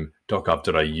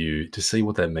 firsthome.gov.au, to see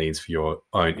what that means for your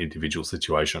own individual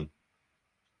situation.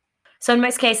 So in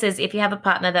most cases, if you have a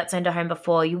partner that's owned a home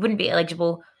before, you wouldn't be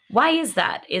eligible. Why is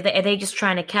that? Are they just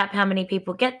trying to cap how many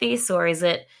people get this, or is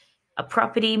it a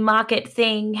property market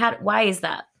thing? Why is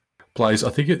that? Blaze, I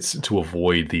think it's to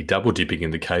avoid the double dipping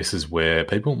in the cases where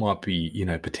people might be,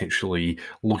 potentially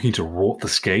looking to rort the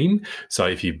scheme. So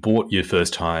if you bought your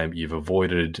first home, you've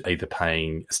avoided either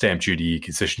paying stamp duty,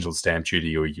 concessions on stamp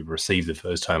duty, or you've received the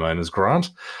First Homeowners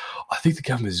Grant. I think the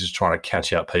government is just trying to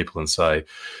catch out people and say,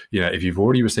 if you've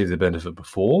already received the benefit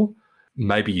before,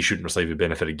 maybe you shouldn't receive a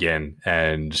benefit again.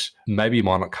 And maybe it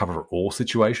might not cover all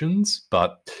situations,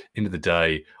 but end of the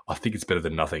day, I think it's better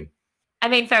than nothing. I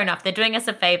mean, fair enough. They're doing us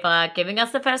a favor, giving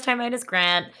us the first homeowners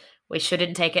grant. We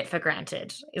shouldn't take it for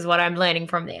granted, is what I'm learning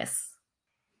from this.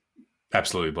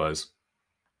 Absolutely, Blaze.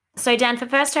 So, Dan, for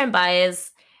first home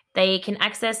buyers, they can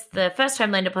access the first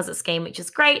home loan deposit scheme, which is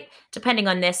great. Depending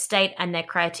on their state and their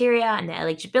criteria and their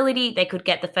eligibility, they could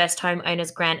get the first home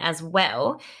owners grant as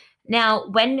well. Now,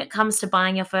 when it comes to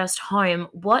buying your first home,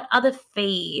 what are the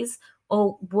fees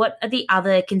or what are the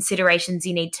other considerations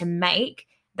you need to make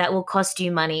that will cost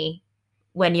you money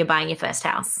when you're buying your first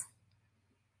house?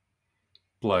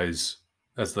 Blaze,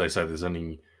 as they say, there's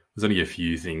only a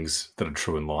few things that are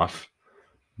true in life.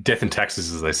 Death and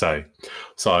taxes, as they say.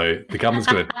 So the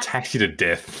government's going to tax you to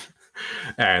death.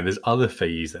 And there's other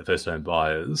fees that first-home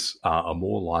buyers are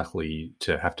more likely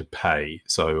to have to pay.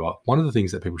 So one of the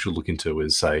things that people should look into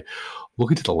is, say,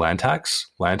 look into the land tax.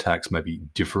 Land tax may be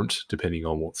different depending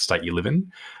on what state you live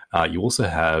in. You also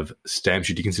have stamp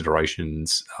duty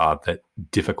considerations that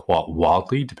differ quite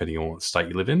wildly depending on what state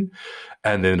you live in.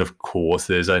 And then, of course,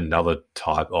 there's another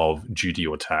type of duty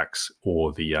or tax,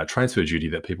 or the transfer duty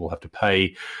that people have to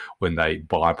pay when they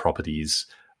buy properties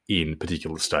in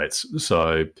particular states.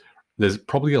 So there's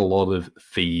probably a lot of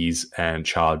fees and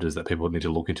charges that people need to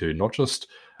look into, not just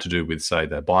to do with, say,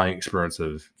 their buying experience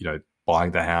of,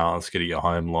 buying the house, getting a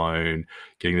home loan,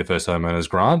 getting the first homeowners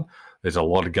grant. There's a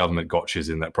lot of government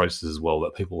gotchas in that process as well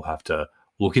that people have to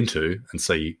look into and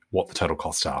see what the total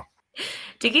costs are.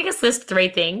 Did you just list 3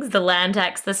 things? The land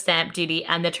tax, the stamp duty,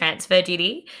 and the transfer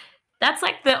duty? That's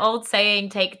like the old saying,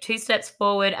 take 2 steps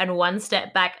forward and 1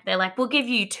 step back. They're like, we'll give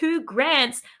you 2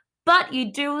 grants, but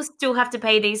you do still have to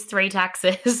pay these 3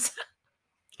 taxes.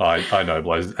 I know,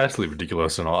 Blaze. It's absolutely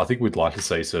ridiculous. And I think we'd like to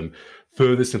see some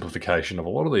further simplification of a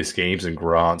lot of these schemes and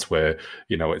grants where,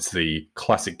 it's the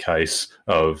classic case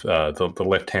of the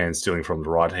left hand stealing from the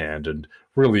right hand. And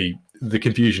really, the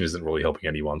confusion isn't really helping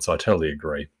anyone. So I totally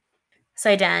agree.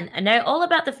 So, Dan, I know all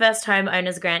about the first home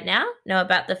owners grant now, know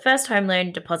about the first home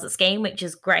loan deposit scheme, which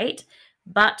is great.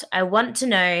 But I want to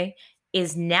know,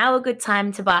 is now a good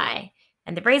time to buy?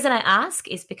 And the reason I ask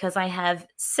is because I have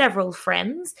several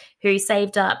friends who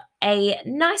saved up a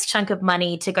nice chunk of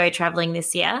money to go traveling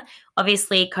this year.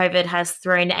 Obviously, COVID has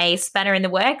thrown a spanner in the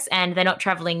works and they're not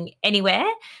traveling anywhere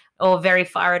or very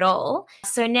far at all.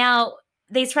 So now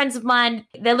these friends of mine,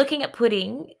 they're looking at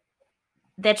putting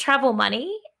their travel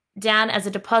money down as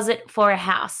a deposit for a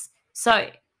house. So,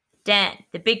 Dan,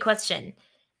 the big question,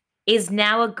 is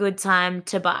now a good time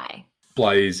to buy?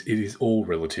 Blaze, it is all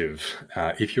relative.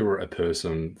 If you're a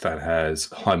person that has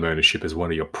home ownership as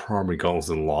one of your primary goals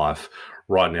in life,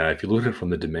 right now, if you look at it from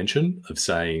the dimension of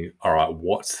saying, all right,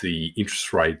 what's the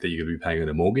interest rate that you're going to be paying on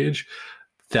a mortgage,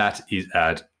 that is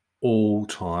at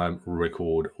all-time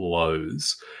record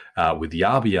lows, with the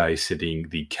RBA setting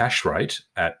the cash rate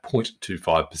at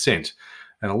 0.25%.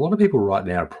 And a lot of people right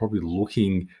now are probably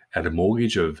looking at a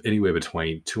mortgage of anywhere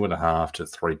between 2.5% to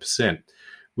 3%.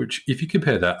 Which, if you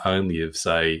compare that only of,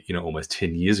 say, almost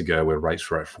 10 years ago where rates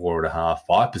were at 4.5%,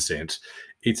 5%,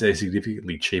 it's a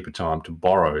significantly cheaper time to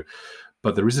borrow.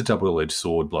 But there is a double-edged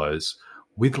sword, Blaze.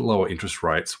 With lower interest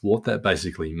rates, what that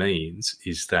basically means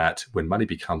is that when money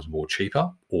becomes more cheaper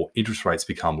or interest rates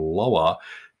become lower,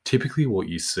 typically what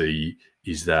you see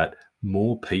is that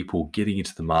more people getting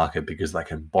into the market because they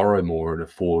can borrow more and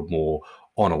afford more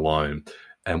on a loan.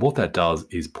 And what that does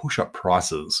is push up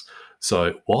prices.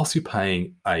 So whilst you're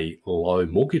paying a low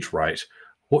mortgage rate,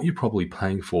 what you're probably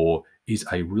paying for is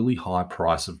a really high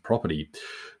price of property.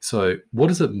 So what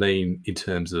does it mean in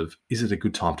terms of, is it a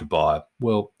good time to buy?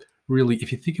 Well, really,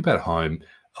 if you think about a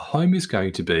home is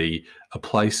going to be a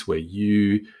place where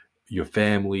you, your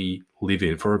family live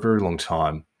in for a very long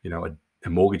time. A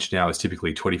mortgage now is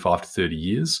typically 25 to 30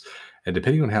 years. And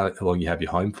depending on how long you have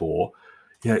your home for,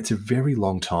 it's a very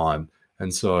long time.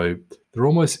 And so there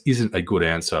almost isn't a good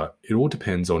answer. It all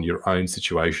depends on your own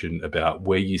situation about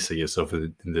where you see yourself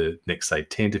in the next, say,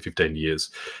 10 to 15 years.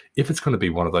 If it's going to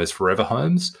be one of those forever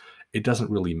homes, it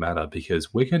doesn't really matter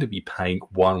because we're going to be paying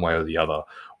one way or the other.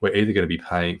 We're either going to be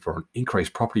paying for an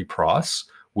increased property price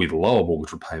with lower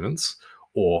mortgage repayments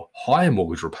or higher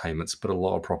mortgage repayments but a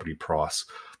lower property price.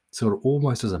 So it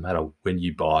almost doesn't matter when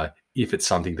you buy if it's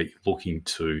something that you're looking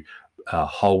to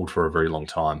hold for a very long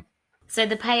time. So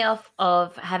the payoff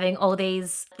of having all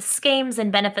these schemes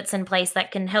and benefits in place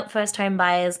that can help first home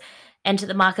buyers enter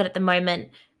the market at the moment,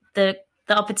 the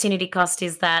opportunity cost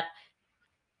is that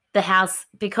the house,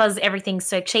 because everything's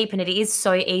so cheap and it is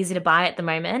so easy to buy at the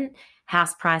moment,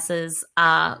 house prices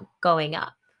are going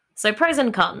up. So pros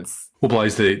and cons. Well,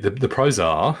 Blaze, the pros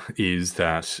is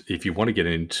that if you want to get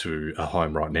into a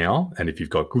home right now, and if you've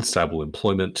got good stable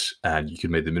employment and you can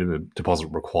meet the minimum deposit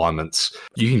requirements,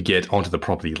 you can get onto the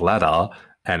property ladder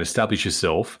and establish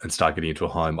yourself and start getting into a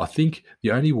home. I think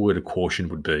the only word of caution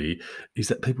would be is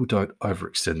that people don't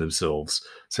overextend themselves.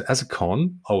 So as a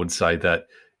con, I would say that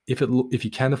if you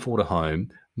can afford a home,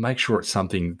 make sure it's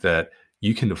something that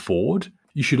you can afford.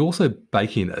 You should also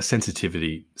bake in a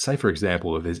sensitivity. Say, for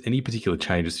example, if there's any particular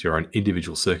changes to your own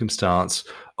individual circumstance,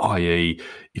 i.e.,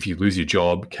 if you lose your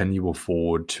job, can you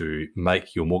afford to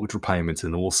make your mortgage repayments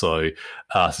and also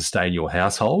sustain your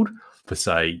household for,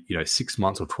 say, 6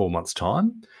 months or 12 months'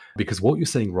 time? Because what you're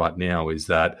seeing right now is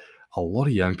that a lot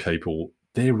of young people,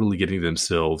 they're really getting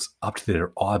themselves up to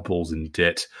their eyeballs in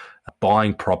debt,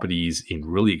 buying properties in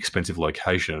really expensive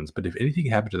locations. But if anything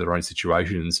happened to their own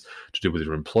situations to do with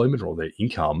their employment or their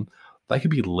income, they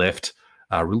could be left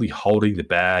really holding the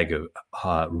bag of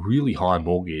really high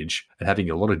mortgage and having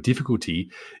a lot of difficulty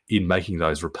in making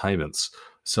those repayments.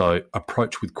 So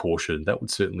approach with caution. That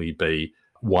would certainly be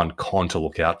one con to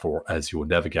look out for as you're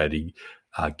navigating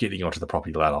getting onto the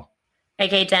property ladder.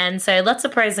 Okay, Dan, so lots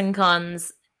of pros and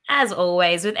cons, as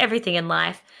always, with everything in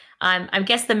life. I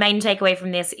guess the main takeaway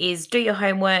from this is do your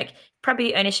homework.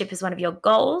 Property ownership is one of your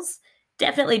goals.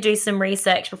 Definitely do some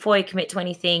research before you commit to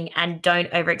anything and don't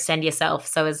overextend yourself.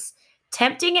 So as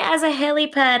tempting as a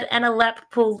helipad and a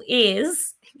lap pool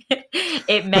is,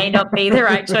 it may not be the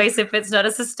right choice if it's not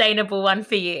a sustainable one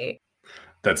for you.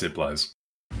 That's it, Blaze.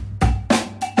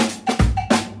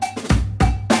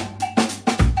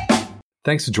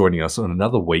 Thanks for joining us on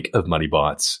another week of Money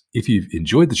Bites. If you've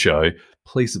enjoyed the show,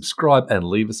 please subscribe and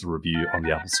leave us a review on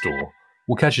the Apple Store.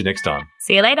 We'll catch you next time.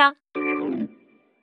 See you later.